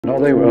No,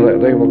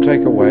 they will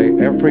take away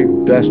every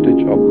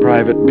vestige of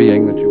private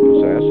being that you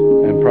possess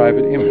and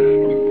private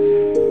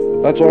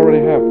image. That's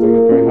already happening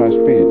at very high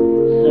speed.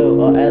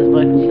 So, as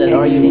Michael said,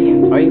 are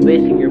you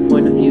basing your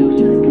point of view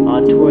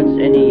towards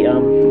any?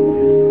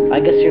 I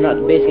guess you're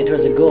not basing it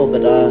towards a goal,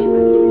 but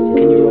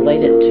can you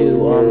relate it to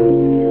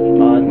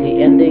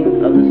the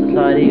ending of the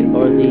society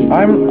or the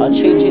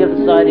changing of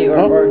society,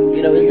 or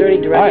you know, is there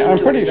any direction? I'm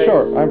pretty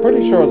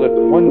sure that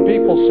when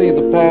people see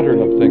the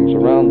pattern of things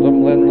around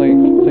them, then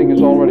the thing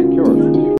is already cured.